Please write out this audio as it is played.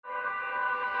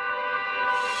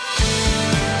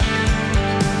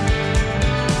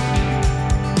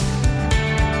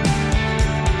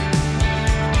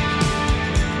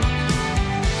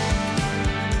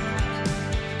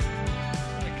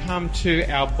come to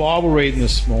our Bible reading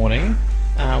this morning,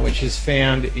 which is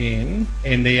found in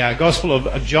the Gospel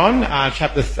of John,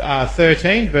 chapter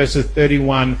 13, verses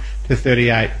 31 to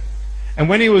 38. And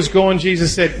when he was gone,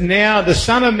 Jesus said, "Now the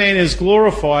Son of Man is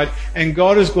glorified, and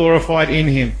God is glorified in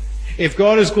him. If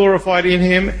God is glorified in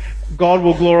him, God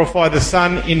will glorify the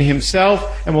Son in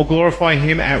himself, and will glorify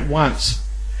him at once.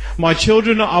 My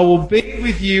children, I will be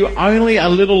with you only a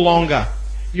little longer.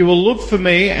 You will look for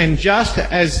me, and just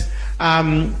as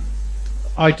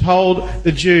I told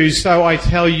the Jews, so I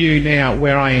tell you now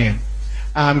where I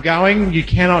am. Going, you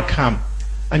cannot come.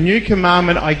 A new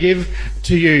commandment I give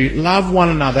to you, love one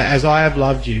another as I have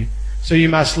loved you. So you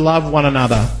must love one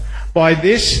another. By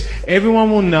this,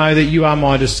 everyone will know that you are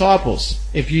my disciples,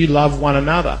 if you love one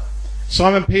another."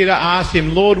 Simon Peter asked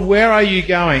him, "Lord, where are you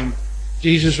going?"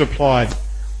 Jesus replied,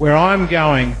 "Where I am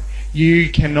going, you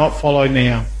cannot follow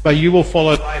now, but you will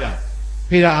follow later."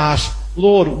 Peter asked,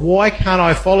 "Lord, why can't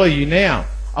I follow you now?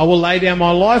 I will lay down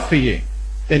my life for you."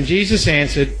 Then Jesus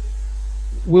answered,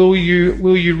 Will you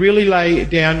really lay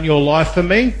down your life for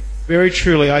me? Very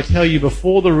truly, I tell you,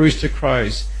 before the rooster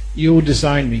crows, you will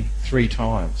disown me 3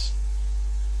 times.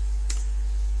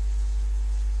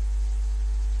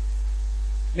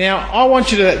 Now, I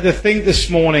want you to think this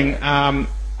morning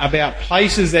about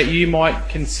places that you might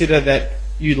consider that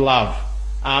you love.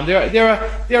 There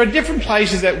are different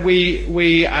places that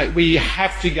we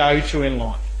have to go to in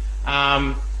life.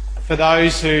 For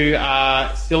those who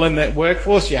are still in the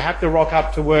workforce, you have to rock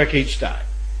up to work each day.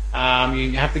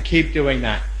 You have to keep doing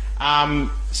that.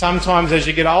 Sometimes as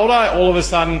you get older, all of a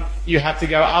sudden you have to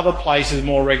go other places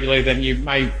more regularly than you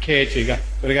may care to. Got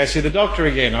to go see the doctor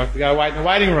again. I have to go wait in the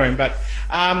waiting room. But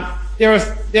there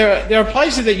are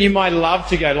places that you might love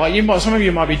to go. Like some of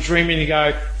you might be dreaming to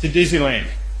go to Disneyland.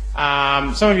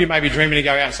 Some of you may be dreaming to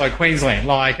go outside Queensland.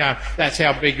 That's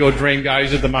how big your dream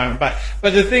goes at the moment. But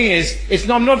the thing is,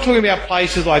 I'm not talking about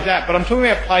places like that, but I'm talking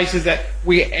about places that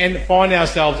we find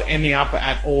ourselves ending up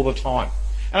at all the time.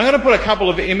 And I'm going to put a couple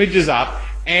of images up,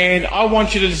 and I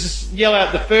want you to just yell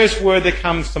out the first word that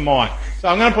comes to mind. So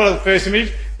I'm going to put up the first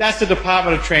image. That's the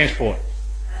Department of Transport.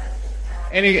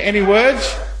 Any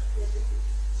words?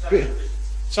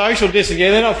 Social distance.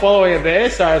 Yeah, they're not following it there,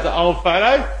 so it's an old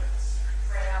photo.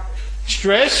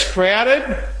 Stress,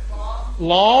 crowded,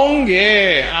 long,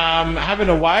 yeah. Having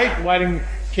to waiting,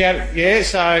 count, yeah.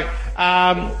 So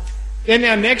then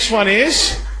our next one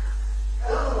is.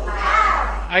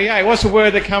 Okay, what's the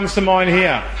word that comes to mind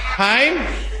here? Pain?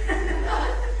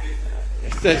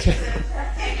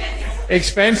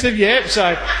 Expensive, yeah.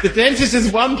 So the dentist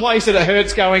is one place that it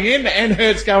hurts going in and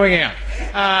hurts going out.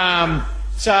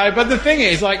 But the thing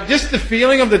is, just the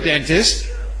feeling of the dentist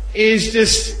is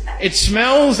just, it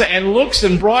smells and looks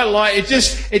and bright light.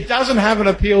 It doesn't have an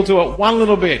appeal to it one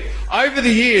little bit. Over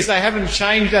the years, they haven't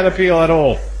changed that appeal at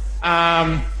all.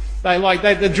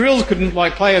 The drills couldn't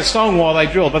play a song while they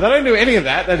drill, but they don't do any of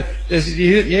that.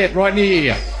 Yeah, right near your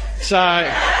ear. So,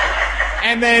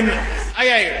 and then,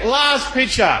 okay, last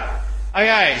picture.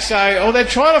 Okay, so, they're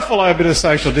trying to follow a bit of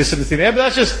social distancing there, but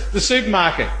that's just the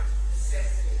supermarket.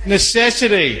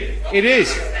 Necessity. It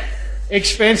is.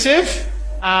 Expensive.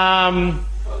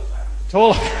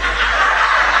 Tall.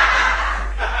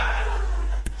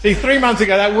 See, 3 months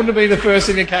ago, that wouldn't have been the first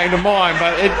thing that came to mind,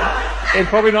 but it's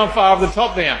probably not far off the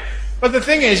top now. But the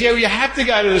thing is, yeah, you have to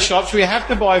go to the shops, we have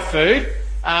to buy food.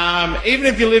 Even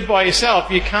if you live by yourself,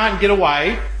 you can't get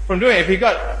away from doing it. If you've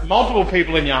got multiple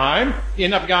people in your home, you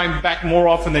end up going back more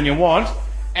often than you want.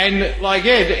 And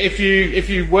if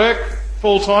you work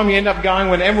full time, you end up going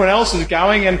when everyone else is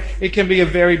going, and it can be a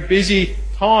very busy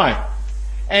time.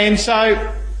 And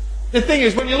so the thing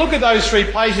is, when you look at those 3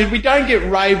 places, we don't get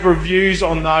rave reviews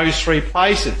on those 3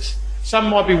 places. Some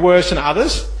might be worse than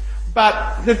others.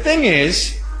 But the thing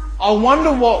is, I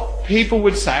wonder what people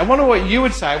would say. I wonder what you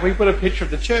would say if we put a picture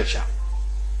of the church up.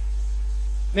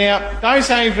 Now, don't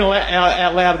say anything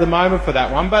out loud at the moment for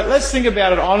that one, but let's think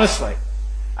about it honestly.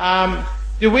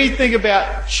 Do we think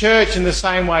about church in the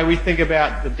same way we think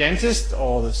about the dentist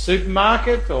or the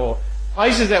supermarket or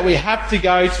places that we have to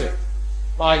go to?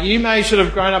 You may sort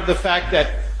of grown up the fact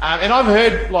that, and I've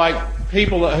heard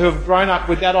people who have grown up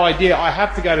with that idea, I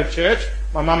have to go to church.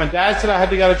 My mum and dad said I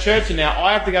had to go to church, and now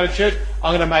I have to go to church.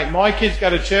 I'm going to make my kids go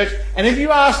to church. And if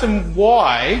you ask them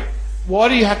why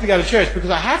do you have to go to church? Because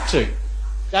I have to.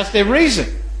 That's their reason.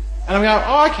 And I'm going,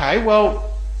 oh, okay, well,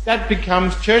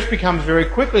 church becomes very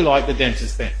quickly like the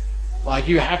dentist then.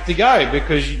 You have to go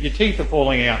because your teeth are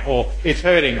falling out, or it's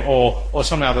hurting, or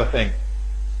some other thing.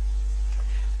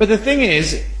 But the thing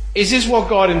is this what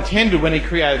God intended when he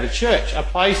created the church? A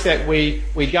place that we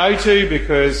go to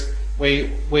because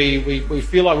We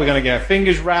feel like we're going to get our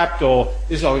fingers wrapped, or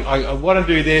this, I want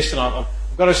to do this, and I've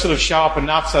got to sort of show up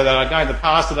enough so that I don't, the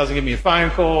pastor doesn't give me a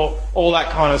phone call, all that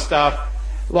kind of stuff.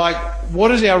 Like,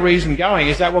 what is our reason going?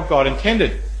 Is that what God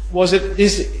intended? Was it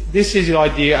this is the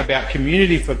idea about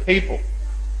community for people?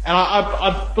 And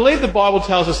I believe the Bible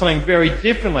tells us something very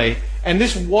differently, and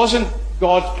this wasn't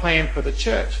God's plan for the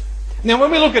church. Now,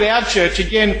 when we look at our church,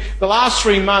 again, the last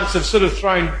 3 months have sort of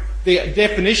thrown the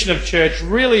definition of church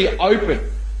really open.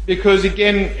 Because,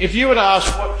 again, if you were to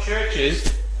ask what church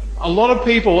is, a lot of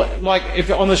people, like if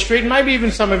on the street, maybe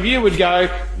even some of you would go,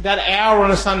 that hour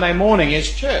on a Sunday morning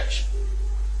is church.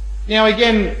 Now,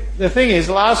 again, the thing is,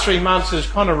 the last 3 months has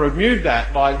kind of removed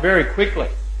that, like, very quickly.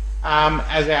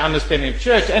 As our understanding of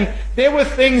church. And there were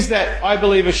things that I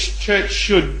believe a church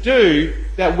should do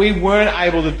that we weren't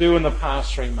able to do in the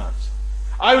past 3 months.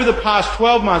 Over the past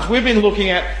 12 months, we've been looking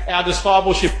at our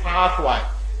discipleship pathway.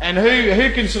 And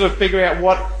who can sort of figure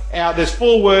out there's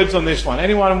 4 words on this one.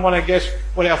 Anyone want to guess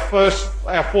what our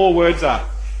 4 words are?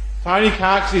 Tony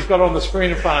can't, because he's got it on the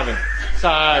screen in front of him.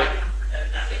 So,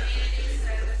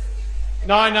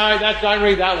 don't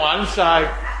read that one.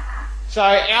 So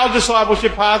our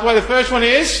discipleship pathway, the first one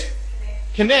is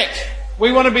connect.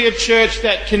 We want to be a church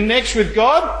that connects with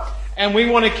God, and we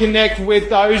want to connect with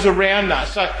those around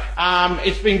us. So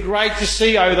it's been great to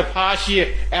see over the past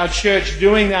year our church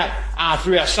doing that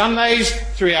through our Sundays,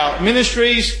 through our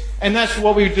ministries, and that's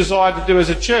what we desire to do as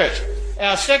a church.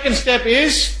 Our second step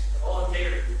is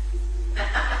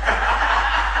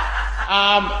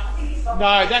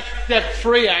no, that's step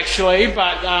 3 actually,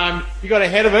 but you got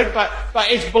ahead of it. But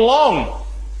it's belong.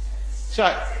 So,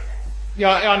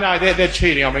 yeah, I know they're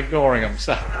cheating. I'm ignoring them.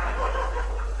 So,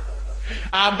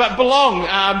 but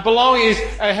belong is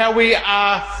how we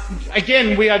are.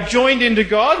 Again, we are joined into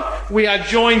God. We are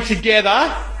joined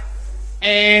together,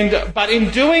 but in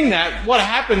doing that, what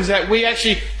happens is that we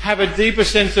actually have a deeper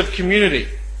sense of community.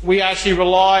 We actually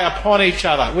rely upon each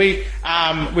other. We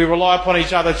rely upon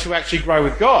each other to actually grow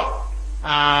with God.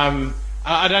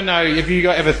 I don't know if you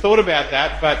ever thought about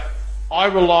that, but I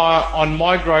rely on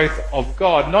my growth of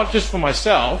God, not just for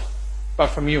myself, but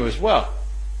from you as well.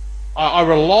 I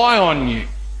rely on you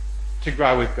to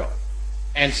grow with God.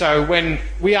 And so when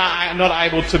we are not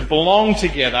able to belong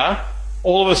together,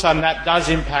 all of a sudden that does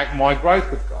impact my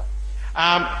growth with God.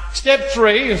 Step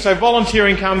 3, and so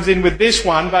volunteering comes in with this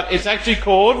one, but it's actually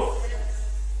called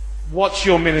What's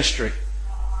Your Ministry?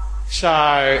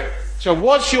 So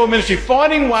what's your ministry?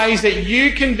 Finding ways that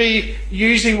you can be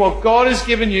using what God has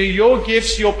given you, your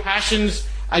gifts, your passions,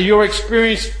 your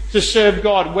experience to serve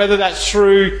God, whether that's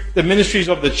through the ministries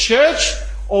of the church,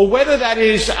 or whether that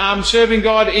is serving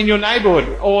God in your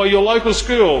neighbourhood, or your local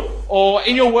school, or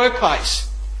in your workplace.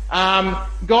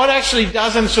 God actually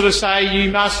doesn't sort of say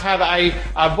you must have a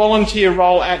volunteer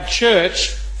role at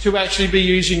church to actually be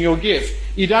using your gift.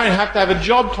 You don't have to have a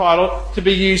job title to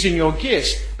be using your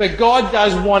gifts. But God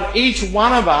does want each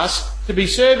one of us to be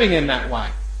serving in that way.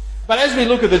 But as we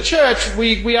look at the church,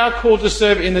 we are called to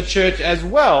serve in the church as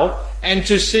well, and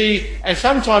to see, and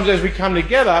sometimes as we come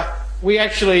together, we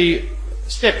actually,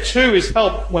 step 2 is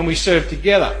help when we serve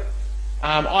together.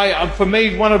 For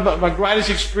me, one of my greatest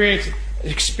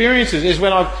experiences is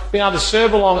when I've been able to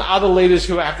serve along other leaders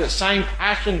who have that same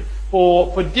passion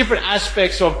for different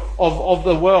aspects of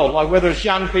the world, like whether it's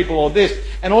young people or this,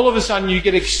 and all of a sudden you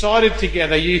get excited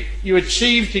together, you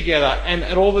achieve together, and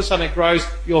all of a sudden it grows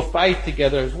your faith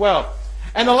together as well.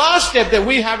 And the last step that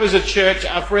we have as a church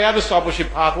for our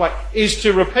discipleship pathway is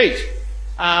to repeat,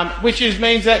 which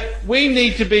means that we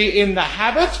need to be in the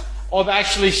habit of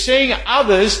actually seeing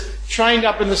others trained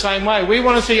up in the same way. We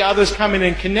want to see others come in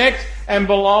and connect and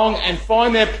belong and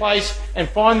find their place and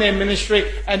find their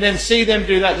ministry, and then see them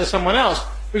do that to someone else.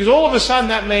 Because all of a sudden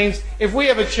that means if we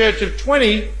have a church of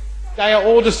 20, they are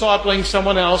all discipling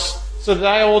someone else, so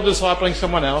they are all discipling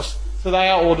someone else, so they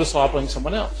are all discipling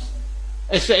someone else.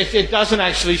 It doesn't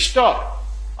actually stop.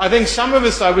 I think some of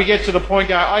us, though, we get to the point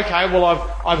go, okay, well,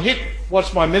 I've hit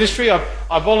what's my ministry.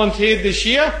 I've volunteered this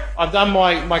year. I've done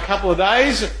my couple of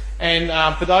days. And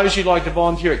for those who like to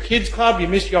volunteer at Kids Club, you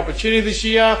missed your opportunity this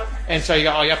year, and so you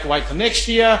go, you have to wait till next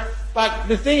year. But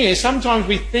the thing is, sometimes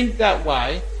we think that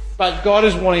way, but God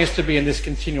is wanting us to be in this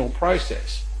continual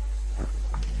process.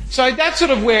 So that's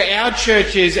sort of where our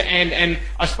church is, and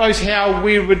I suppose how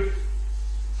we would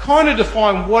kind of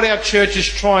define what our church is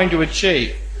trying to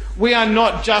achieve. We are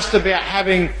not just about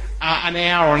having an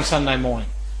hour on Sunday morning.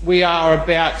 We are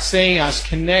about seeing us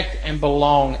connect and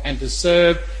belong and to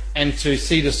serve and to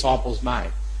see disciples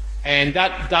made. And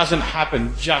that doesn't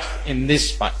happen just in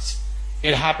this space.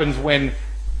 It happens when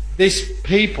this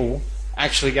people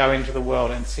actually go into the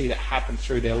world and see that happen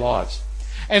through their lives.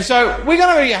 And so we're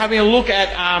going to be having a look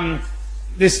at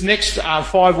this next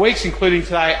 5 weeks, including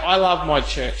today, I Love My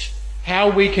Church. How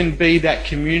we can be that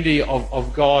community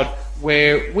of God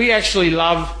where we actually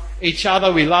love each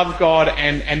other, we love God,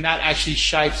 and that actually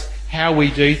shapes how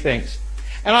we do things.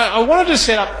 And I wanted to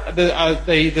set up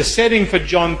the setting for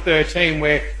John 13,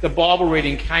 where the Bible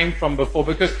reading came from before,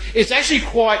 because it's actually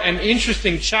quite an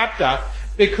interesting chapter,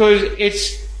 because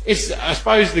it's I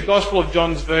suppose the Gospel of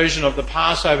John's version of the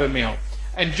Passover meal.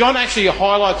 And John actually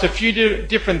highlights a few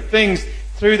different things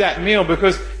through that meal,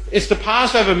 because it's the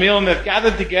Passover meal and they've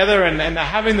gathered together and they're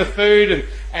having the food,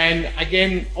 and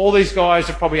again, all these guys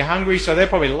are probably hungry, so they're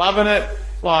probably loving it.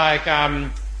 Like,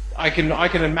 I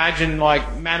can imagine,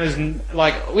 like, manners, and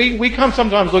like we come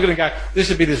sometimes look at it and go, this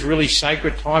would be this really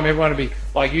sacred time, everyone would be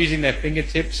like using their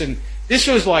fingertips, and this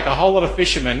was like a whole lot of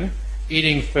fishermen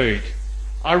eating food.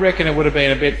 I reckon it would have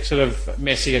been a bit sort of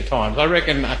messy at times. I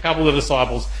reckon a couple of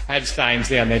disciples had stains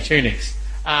down their tunics.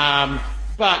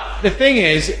 But the thing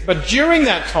is, but during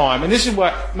that time, and this is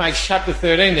what makes chapter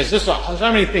 13, there's just so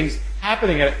many things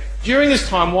happening at it. During this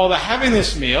time, while they're having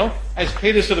this meal, as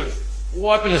Peter's sort of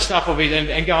wiping the stuff off it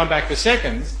and going back for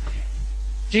seconds,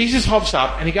 Jesus hops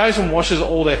up and he goes and washes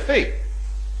all their feet.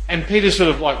 And Peter sort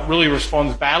of like really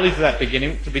responds badly to that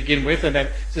to begin with, and then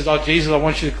says, "Oh, Jesus, I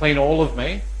want you to clean all of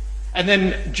me." And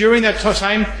then during that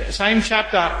same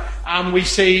chapter, we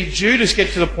see Judas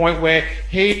get to the point where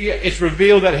it's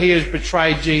revealed that he has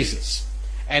betrayed Jesus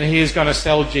and he is going to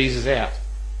sell Jesus out.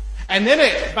 And then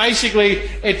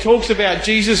it talks about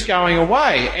Jesus going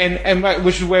away, and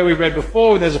which is where we read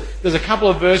before. There's a couple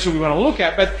of verses we want to look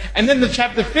at, and then the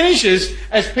chapter finishes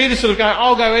as Peter sort of going,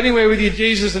 "I'll go anywhere with you,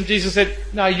 Jesus," and Jesus said,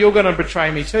 "No, you're going to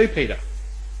betray me too, Peter."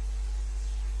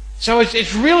 So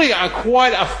it's really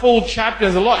quite a full chapter.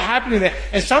 There's a lot happening there.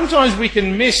 And sometimes we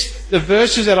can miss the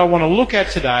verses that I want to look at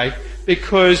today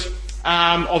because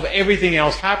of everything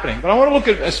else happening. But I want to look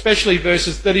at especially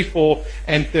verses 34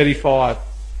 and 35.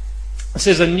 It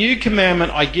says, "A new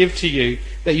commandment I give to you,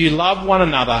 that you love one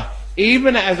another,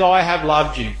 even as I have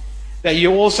loved you, that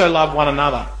you also love one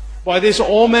another. By this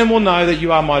all men will know that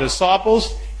you are my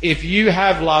disciples, if you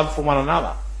have love for one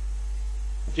another."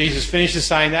 Jesus finishes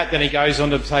saying that, then he goes on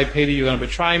to say, "Peter, you're going to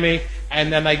betray me."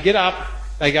 And then they get up,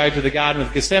 they go to the Garden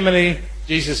of Gethsemane,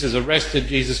 Jesus is arrested,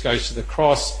 Jesus goes to the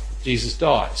cross, Jesus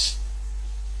dies.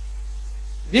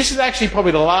 This is actually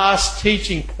probably the last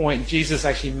teaching point Jesus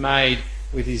actually made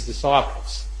with his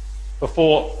disciples.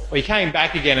 Before, he came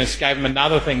back again and gave them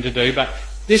another thing to do, but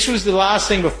this was the last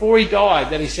thing before he died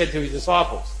that he said to his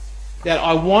disciples, that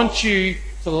I want you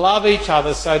to love each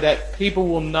other so that people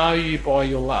will know you by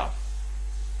your love.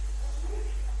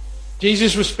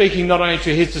 Jesus was speaking not only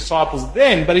to his disciples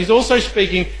then, but he's also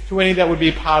speaking to any that would be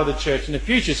a part of the church in the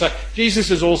future. So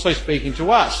Jesus is also speaking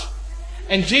to us.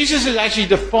 And Jesus is actually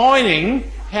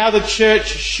defining how the church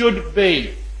should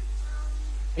be.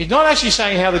 He's not actually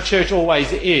saying how the church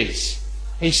always is.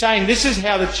 He's saying this is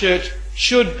how the church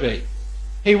should be.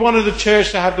 He wanted the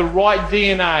church to have the right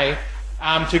DNA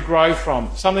to grow from,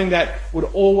 something that would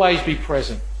always be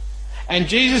present. And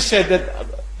Jesus said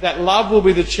that love will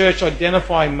be the church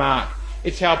identifying mark.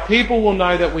 It's how people will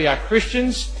know that we are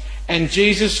Christians, and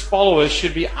Jesus' followers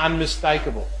should be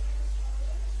unmistakable.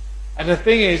 And the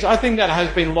thing is, I think that has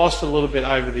been lost a little bit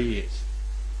over the years.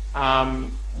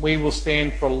 We will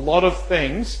stand for a lot of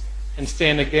things and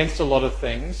stand against a lot of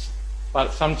things,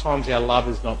 but sometimes our love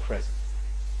is not present.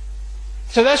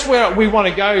 So that's where we want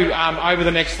to go over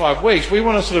the next 5 weeks. We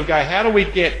want to sort of go, how do we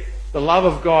get the love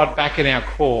of God back in our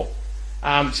core?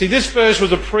 See, this verse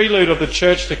was a prelude of the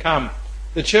church to come.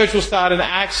 The church will start in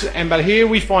Acts, but here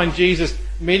we find Jesus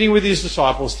meeting with his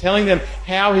disciples, telling them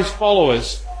how his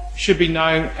followers should be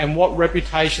known and what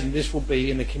reputation this will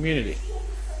be in the community.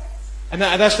 And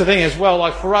that's the thing as well.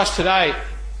 Like for us today,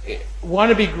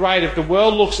 won't it be great if the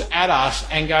world looks at us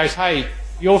and goes, "Hey,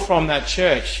 you're from that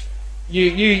church.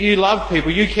 You love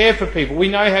people. You care for people. We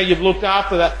know how you've looked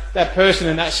after that person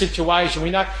in that situation. We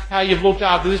know how you've looked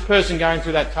after this person going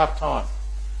through that tough time."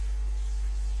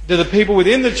 Do the people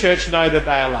within the church know that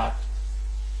they are loved?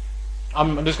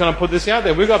 I'm just going to put this out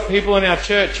there. We've got people in our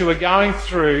church who are going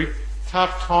through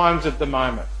tough times at the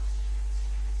moment.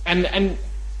 And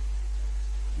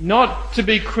not to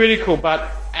be critical,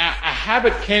 but a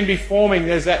habit can be forming.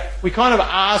 There's that we kind of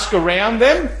ask around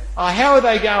them, "How are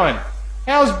they going?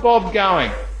 How's Bob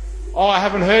going? Oh, I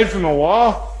haven't heard from him in a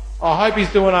while. I hope he's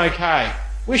doing okay."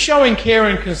 We're showing care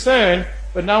and concern,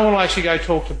 but no one will actually go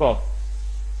talk to Bob.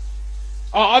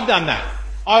 Oh, I've done that.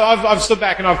 I've stood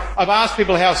back and I've asked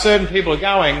people how certain people are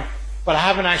going, but I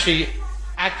haven't actually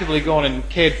actively gone and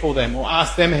cared for them or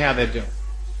asked them how they're doing.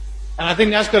 And I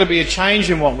think that's got to be a change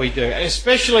in what we do,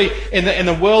 especially in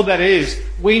the world that is.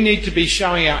 We need to be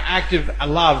showing our active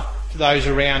love to those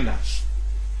around us.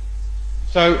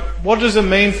 So what does it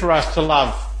mean for us to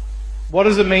love? What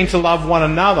does it mean to love one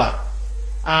another?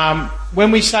 When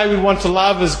we say we want to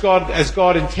love as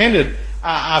God intended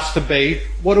us to be,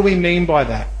 what do we mean by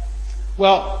that?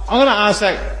 Well, I'm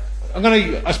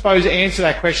going to, I suppose, answer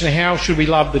that question, how should we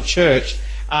love the church,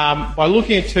 by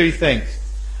looking at two things.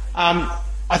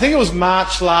 I think it was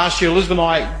March last year, Elizabeth and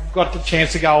I got the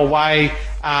chance to go away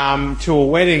to a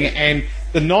wedding, and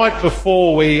the night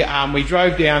before we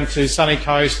drove down to Sunny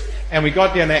Coast, and we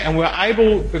got down there and we were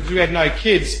able, because we had no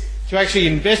kids, to actually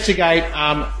investigate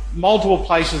multiple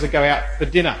places to go out for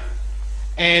dinner.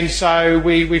 And so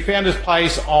we found this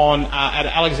place at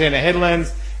Alexander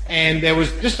Headlands, and there was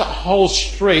just a whole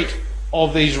street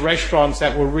of these restaurants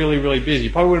that were really, really busy.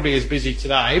 Probably wouldn't be as busy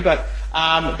today, but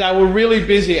they were really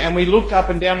busy, and we looked up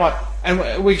and down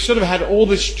and we sort of had all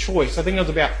this choice. I think there was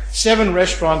about 7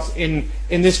 restaurants in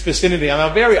this vicinity, and they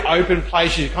were very open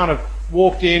places. You kind of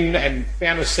walked in and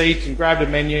found a seat and grabbed a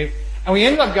menu, and we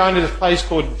ended up going to this place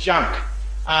called Junk.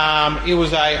 It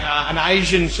was an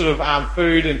Asian sort of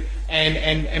food,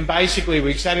 and basically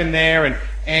we sat in there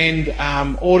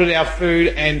and ordered our food,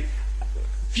 and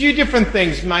a few different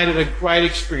things made it a great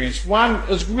experience. One, it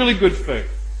was really good food.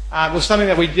 It was something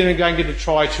that we didn't go and get to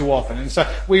try too often, and so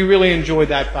we really enjoyed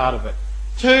that part of it.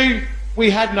 2, we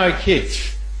had no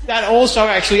kids. That also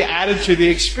actually added to the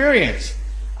experience.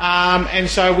 And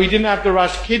so we didn't have to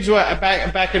rush. Kids were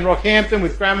back in Rockhampton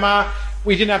with Grandma.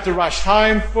 We didn't have to rush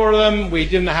home for them. We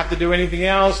didn't have to do anything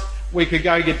else. We could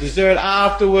go get dessert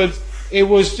afterwards. It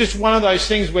was just one of those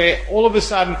things where all of a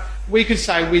sudden we could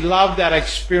say we loved that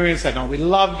experience that night. We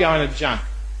loved going to Junk.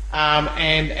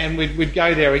 And we'd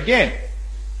go there again.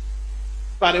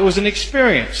 But it was an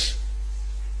experience.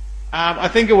 I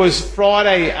think it was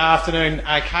Friday afternoon,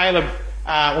 Caleb,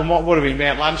 what would have been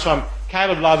about lunchtime,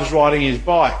 Caleb loves riding his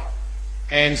bike.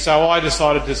 And so I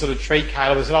decided to sort of treat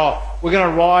Caleb. I said, you're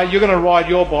going to ride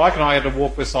your bike, and I had to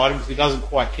walk beside him because he doesn't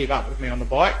quite keep up with me on the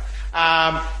bike.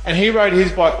 And he rode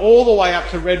his bike all the way up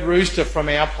to Red Rooster from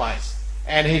our place,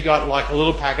 and he got like a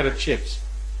little packet of chips.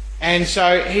 And so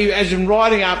as in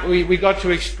riding up, we got to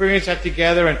experience that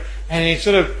together, and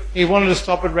he wanted to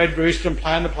stop at Red Rooster and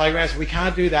play on the playground, so we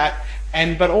can't do that.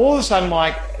 But all of a sudden,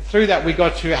 through that, we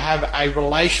got to have a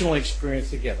relational experience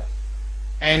together.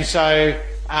 And so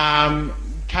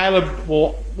Caleb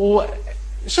will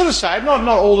sort of say, not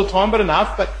all the time, but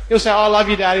enough, but he'll say, I love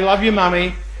you, Daddy, love you,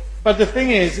 Mummy. But the thing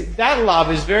is, that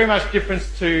love is very much different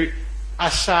to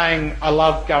us saying, I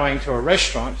love going to a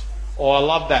restaurant, or I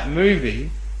love that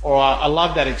movie, or I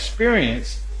love that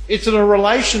experience. It's a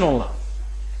relational love.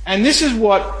 And this is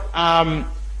what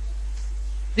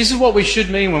we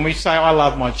should mean when we say, I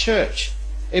love my church.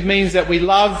 It means that we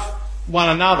love one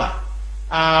another.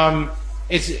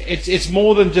 It's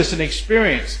more than just an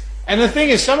experience. And the thing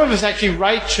is, some of us actually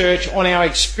rate church on our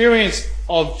experience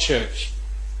of church.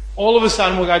 All of a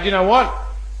sudden we'll go, do you know what?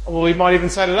 Well, we might even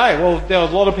say today, well, there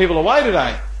was a lot of people away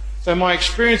today, so my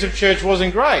experience of church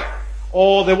wasn't great.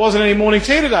 Or there wasn't any morning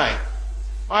tea today.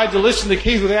 I had to listen to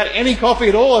Keith without any coffee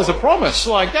at all as a promise.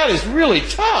 That is really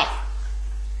tough.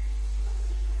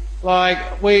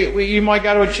 You might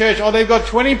go to a church, they've got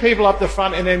 20 people up the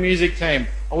front in their music team,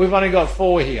 or we've only got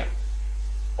 4 here.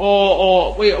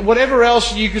 Or whatever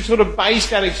else you could sort of base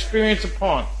that experience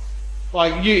upon.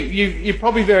 You're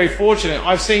probably very fortunate.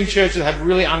 I've seen churches have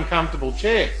really uncomfortable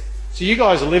chairs. So you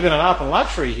guys are living it up in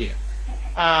luxury here.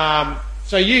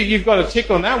 So you've got a tick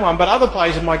on that one, but other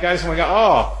places might go somewhere and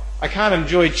go, I can't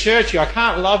enjoy church here. I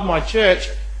can't love my church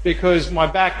because my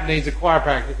back needs a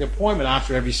chiropractic appointment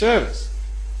after every service.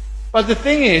 But the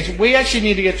thing is, we actually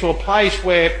need to get to a place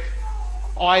where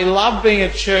I love being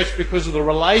at church because of the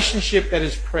relationship that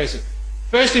is present.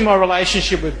 Firstly, my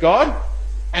relationship with God,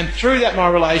 and through that, my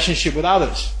relationship with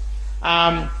others.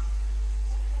 And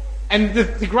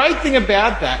the great thing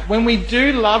about that, when we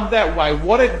do love that way,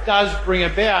 what it does bring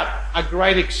about are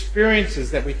great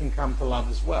experiences that we can come to love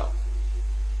as well.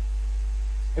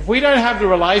 If we don't have the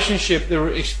relationship, the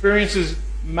experiences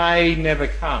may never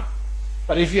come.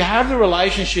 But if you have the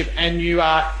relationship and you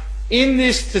are in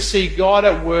this to see God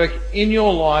at work in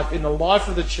your life, in the life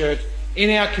of the church, in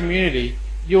our community,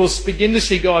 you'll begin to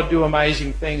see God do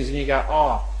amazing things, and you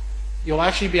go, you'll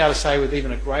actually be able to say with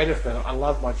even a greater feeling, I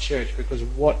love my church because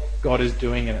of what God is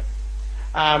doing in it.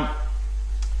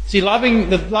 Loving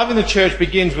the church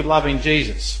begins with loving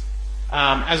Jesus.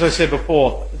 As I said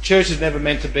before, the church is never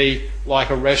meant to be like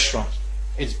a restaurant.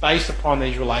 It's based upon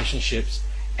these relationships.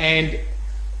 And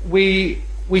we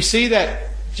we see that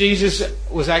Jesus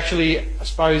was actually, I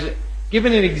suppose,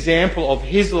 given an example of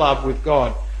his love with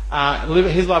God,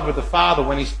 his love with the Father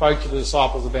when he spoke to the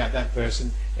disciples about that verse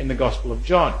in the Gospel of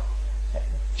John.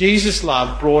 Jesus'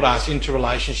 love brought us into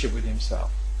relationship with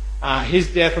himself.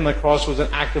 His death on the cross was an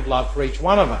act of love for each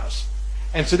one of us.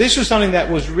 And so this was something that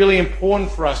was really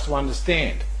important for us to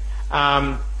understand.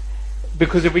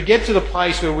 Because if we get to the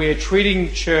place where we're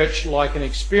treating church like an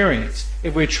experience,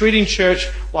 if we're treating church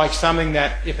like something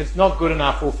that if it's not good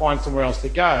enough we'll find somewhere else to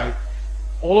go,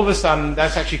 all of a sudden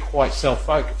that's actually quite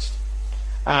self-focused.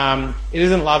 It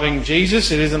isn't loving Jesus,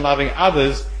 it isn't loving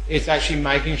others, it's actually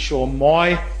making sure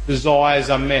my desires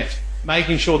are met,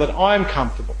 making sure that I'm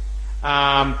comfortable.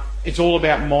 It's all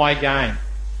about my gain.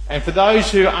 And for those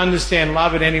who understand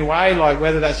love in any way, like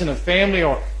whether that's in a family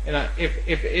or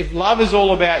if love is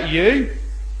all about you,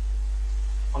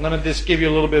 I'm going to just give you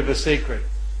a little bit of a secret.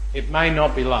 It may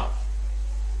not be love.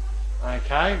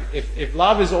 Okay? If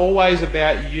love is always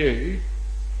about you,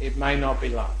 it may not be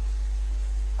love.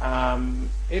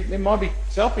 It might be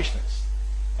selfishness.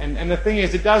 And the thing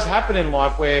is, it does happen in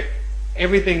life where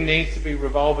everything needs to be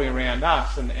revolving around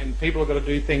us, and people have got to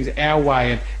do things our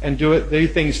way and do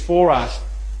things for us.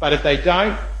 But if they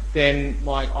don't, then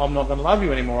I'm not going to love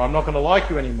you anymore. I'm not going to like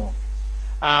you anymore.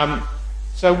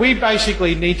 So we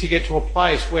basically need to get to a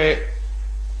place where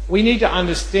we need to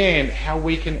understand how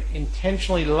we can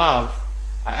intentionally love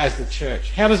as the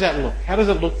church. How does that look? How does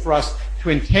it look for us to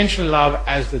intentionally love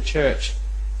as the church?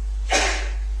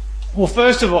 Well,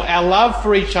 first of all, our love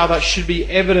for each other should be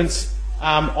evidence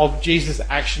of Jesus'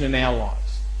 action in our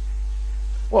lives.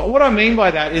 Well, what I mean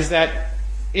by that is that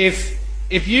if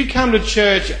you come to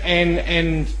church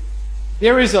and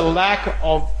there is a lack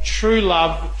of true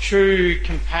love, true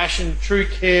compassion, true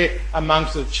care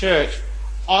amongst the church,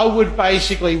 I would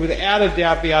basically, without a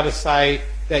doubt, be able to say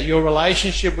that your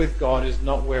relationship with God is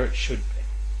not where it should be.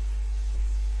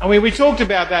 I mean, we talked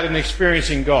about that in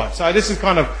Experiencing God. So this is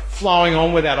kind of flowing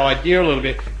on with that idea a little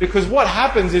bit. Because what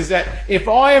happens is that if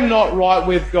I am not right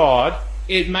with God,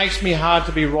 it makes me hard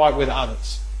to be right with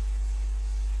others.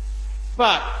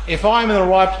 But if I'm in the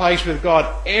right place with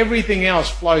God, everything else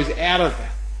flows out of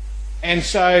that. And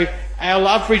so our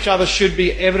love for each other should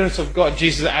be evidence of God,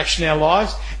 Jesus' action in our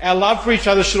lives. Our love for each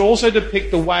other should also depict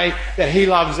the way that he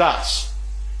loves us.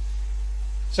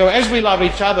 So as we love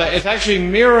each other, it's actually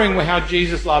mirroring how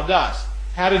Jesus loved us.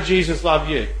 How did Jesus love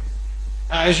you?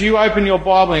 As you open your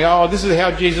Bible and go, this is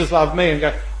how Jesus loved me, and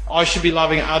go, I should be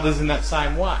loving others in that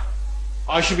same way.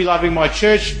 I should be loving my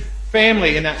church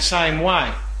family in that same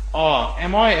way.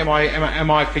 Am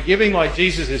I forgiving like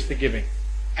Jesus is forgiving?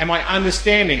 Am I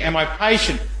understanding? Am I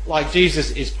patient like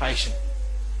Jesus is patient?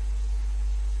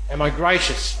 Am I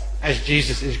gracious as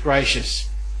Jesus is gracious?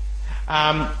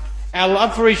 Our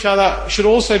love for each other should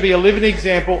also be a living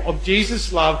example of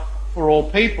Jesus' love for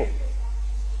all people.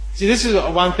 See, this is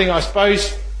one thing I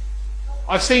suppose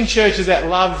I've seen churches that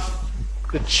love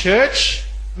the church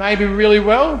maybe really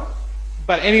well,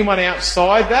 but anyone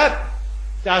outside that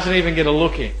doesn't even get a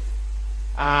look in.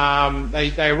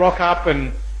 They rock up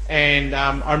and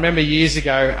I remember years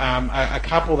ago a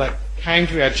couple that came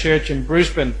to our church in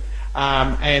Brisbane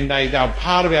and they were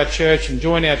part of our church and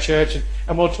joined our church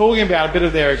and we were talking about a bit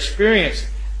of their experience,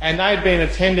 and they'd been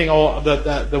attending, or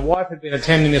the wife had been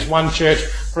attending this one church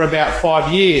for about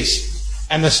 5 years.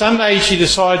 And the Sunday she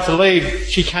decided to leave,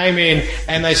 she came in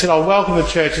and they said, welcome to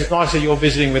church, it's nice that you're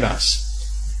visiting with us.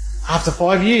 After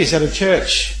 5 years at a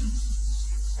church.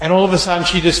 And all of a sudden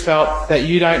she just felt that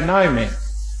you don't know me.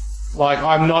 Like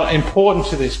I'm not important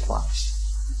to this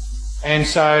place. And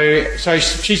so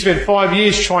she spent 5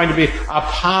 years trying to be a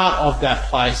part of that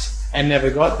place and never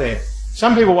got there.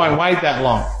 Some people won't wait that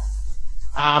long.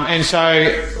 And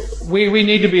so we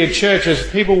need to be a church as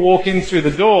people walk in through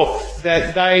the door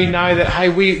that they know that, hey,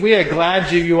 we are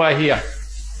glad you are here.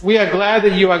 We are glad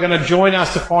that you are going to join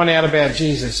us to find out about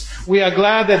Jesus. We are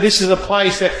glad that this is a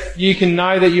place that you can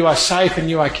know that you are safe and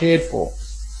you are cared for.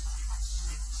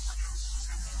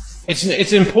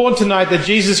 It's important to note that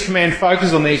Jesus' command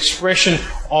focuses on the expression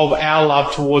of our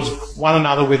love towards one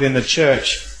another within the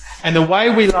church. And the way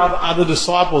we love other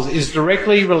disciples is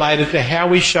directly related to how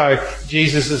we show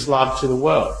Jesus' love to the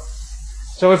world.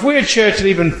 So if we're a church that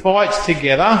even fights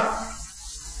together,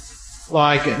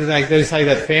 like they say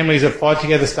that families that fight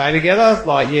together stay together,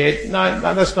 no,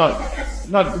 that's not,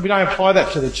 we don't apply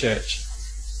that to the church.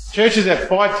 Churches that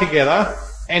fight together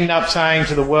end up saying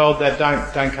to the world that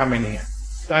don't come in here.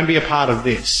 Don't be a part of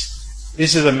this.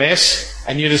 This is a mess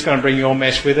and you're just going to bring your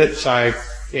mess with it. So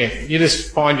you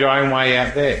just find your own way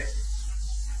out there.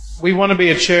 We want to be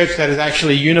a church that is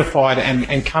actually unified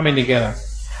and coming together.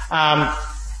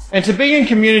 And to be in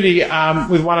community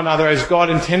with one another as God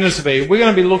intended us to be, we're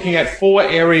going to be looking at 4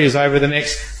 areas over the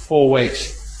next 4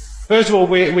 weeks. First of all,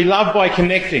 we love by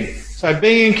connecting. So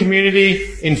being in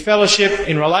community, in fellowship,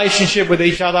 in relationship with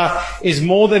each other is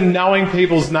more than knowing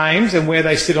people's names and where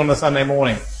they sit on a Sunday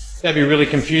morning. That'd be really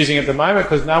confusing at the moment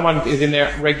because no one is in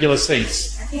their regular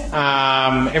seats.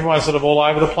 Everyone's sort of all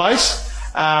over the place.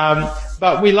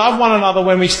 But we love one another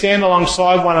when we stand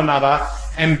alongside one another,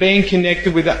 and being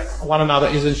connected with one another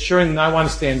is ensuring no one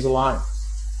stands alone.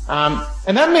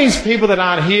 And that means people that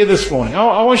aren't here this morning.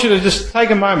 I want you to just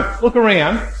take a moment, look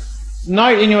around,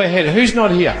 note in your head who's not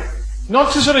here.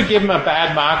 Not to sort of give them a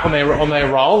bad mark on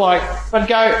their role, but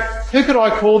go, who could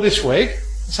I call this week?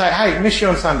 And say, hey, miss you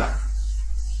on Sunday.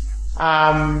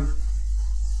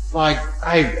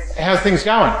 Hey, how's things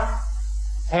going?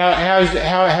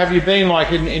 How have you been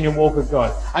in your walk with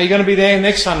God? Are you going to be there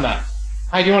next Sunday?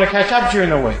 Hey, do you want to catch up during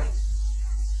the week?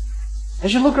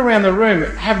 As you look around the room,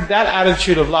 have that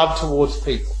attitude of love towards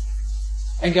people.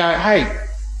 And go, hey,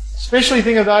 especially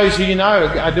think of those who you know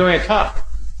are doing it tough.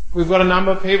 We've got a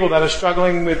number of people that are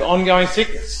struggling with ongoing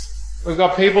sickness. We've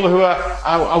got people who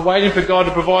are waiting for God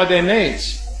to provide their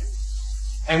needs.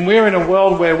 And we're in a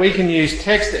world where we can use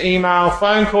text, email,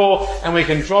 phone call, and we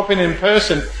can drop in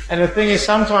person. And the thing is,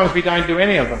 sometimes we don't do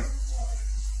any of them.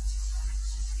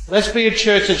 Let's be a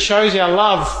church that shows our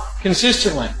love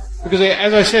consistently. Because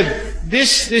as I said,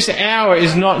 this hour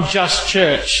is not just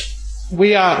church.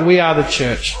 We are the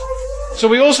church. So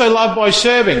we also love by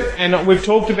serving, and we've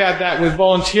talked about that with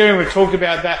volunteering. We've talked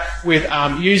about that with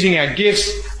using our gifts.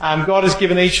 God has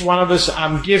given each one of us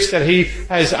gifts that He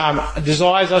has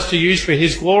desires us to use for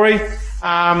His glory.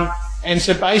 And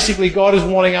so basically, God is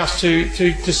wanting us to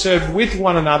serve with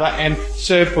one another and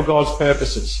serve for God's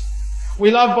purposes.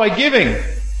 We love by giving,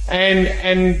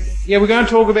 and yeah, we're going to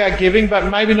talk about giving,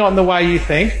 but maybe not in the way you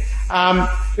think,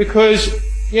 because.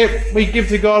 Yeah, we give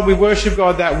to God, we worship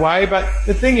God that way, but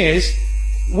the thing is,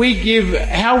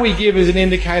 how we give is an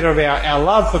indicator of our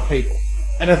love for people.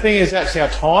 And the thing is, that's our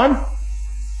time,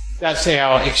 that's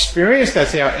our experience,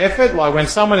 that's our effort. Like when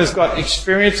someone has got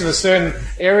experience in a certain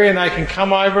area and they can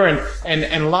come over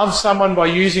and love someone by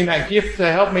using that gift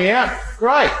to help me out,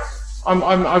 great.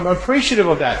 I'm appreciative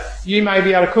of that. You may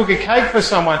be able to cook a cake for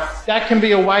someone. That can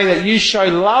be a way that you show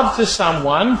love to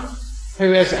someone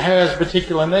who has a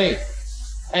particular need.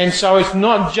 And so it's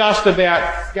not just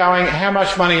about going, how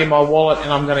much money in my wallet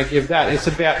and I'm going to give that. It's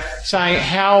about saying,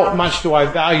 how much do I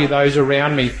value those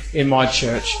around me in my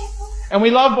church? And we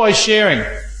love by sharing.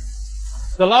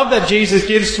 The love that Jesus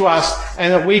gives to us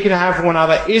and that we can have for one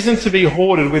another isn't to be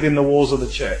hoarded within the walls of the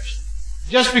church.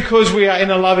 Just because we are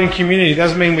in a loving community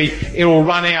doesn't mean it will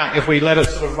run out if we let it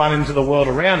sort of run into the world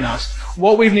around us.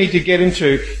 What we need to get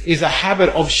into is a habit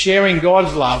of sharing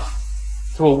God's love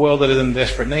to a world that is in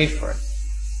desperate need for it.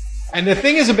 And the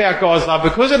thing is about God's love,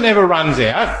 because it never runs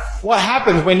out, what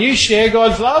happens when you share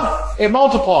God's love? It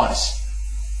multiplies.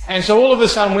 And so all of a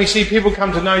sudden we see people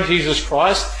come to know Jesus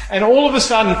Christ, and all of a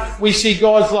sudden we see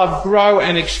God's love grow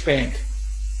and expand.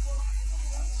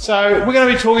 So we're going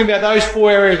to be talking about those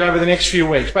 4 areas over the next few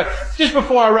weeks. But just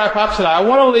before I wrap up today, I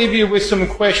want to leave you with some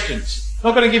questions.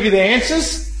 I'm not going to give you the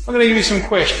answers, I'm going to give you some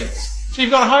questions. So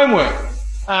you've got homework.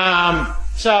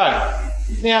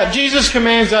 Now Jesus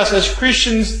commands us as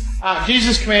Christians,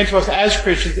 Jesus' command to us as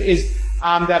Christians is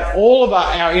that all of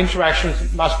our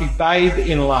interactions must be bathed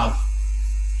in love.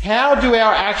 How do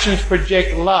our actions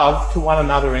project love to one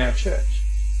another in our church?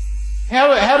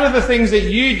 How do the things that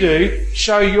you do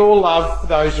show your love for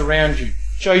those around you?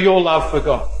 Show your love for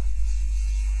God?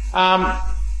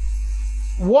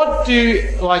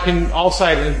 I'll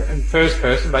say it in first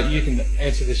person, but you can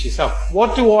answer this yourself.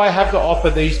 What do I have to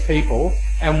offer these people,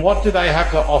 and what do they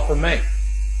have to offer me?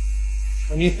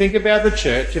 When you think about the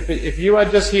church, if you are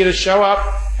just here to show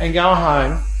up and go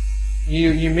home,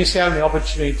 you miss out on the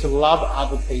opportunity to love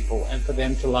other people and for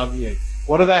them to love you.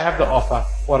 What do they have to offer?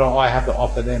 What do I have to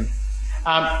offer them?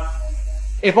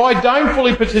 If I don't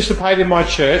fully participate in my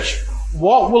church,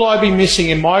 what will I be missing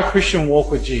in my Christian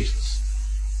walk with Jesus?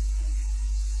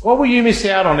 What will you miss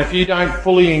out on if you don't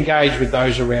fully engage with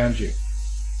those around you?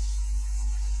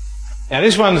 Now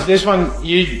this one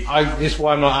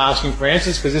I'm not asking for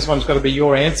answers because this one's got to be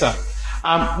your answer.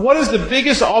 What is the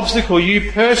biggest obstacle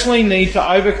you personally need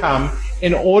to overcome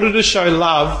in order to show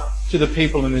love to the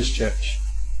people in this church?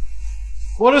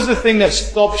 What is the thing that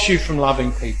stops you from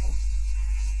loving people?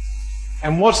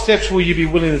 And what steps will you be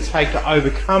willing to take to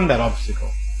overcome that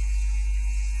obstacle?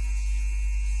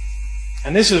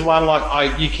 And this is one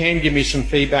you can give me some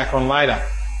feedback on later.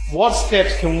 What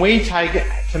steps can we take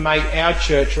to make our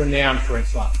church renowned for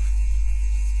its love?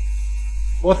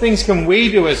 What things can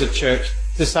we do as a church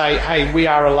to say, hey, we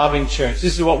are a loving church.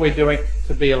 This is what we're doing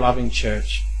to be a loving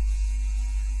church.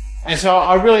 And so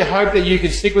I really hope that you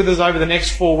can stick with us over the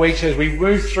next 4 weeks as we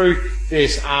move through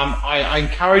this. I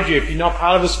encourage you, if you're not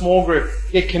part of a small group,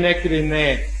 get connected in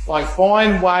there. Like,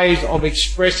 find ways of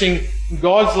expressing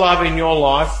God's love in your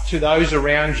life to those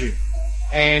around you.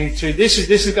 And this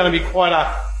is going to be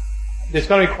there's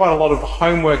going to be quite a lot of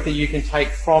homework that you can take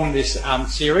from this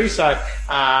series. So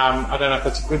I don't know if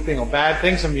that's a good thing or bad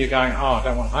thing. Some of you are going, oh, I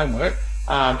don't want homework.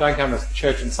 Don't come to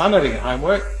church on Sunday to get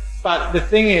homework. But the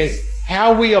thing is,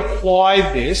 how we apply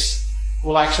this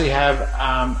will actually have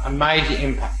a major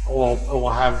impact, or will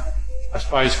have, I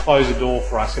suppose, close the door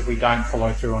for us if we don't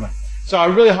follow through on it. So I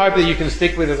really hope that you can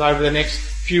stick with us over the next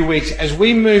few weeks as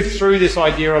we move through this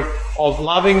idea of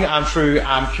loving through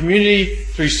community,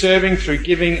 through serving, through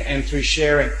giving, and through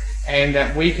sharing. And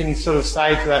that we can sort of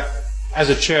say to that, as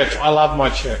a church, I love my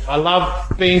church. I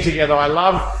love being together. I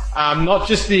love not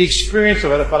just the experience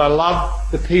of it, but I love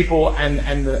the people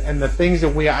and the things that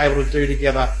we are able to do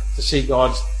together to see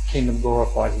God's kingdom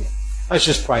glorified here. Let's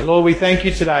just pray. Lord, we thank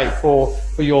you today for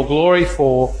your glory,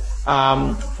 for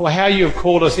how you have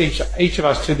called us, each of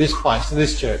us, to this place, to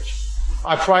this church.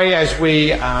 I pray as we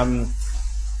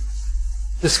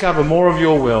discover more of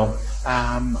your will,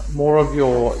 more of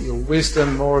your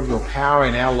wisdom, more of your power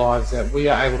in our lives, that we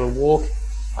are able to walk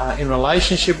in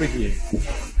relationship with you,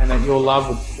 and that your love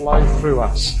would flow through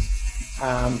us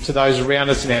to those around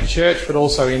us in our church, but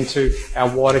also into our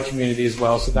wider community as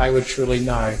well, so they would truly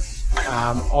know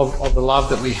of the love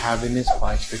that we have in this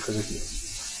place because of you.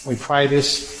 We pray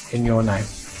this in your name.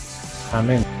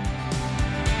 Amen.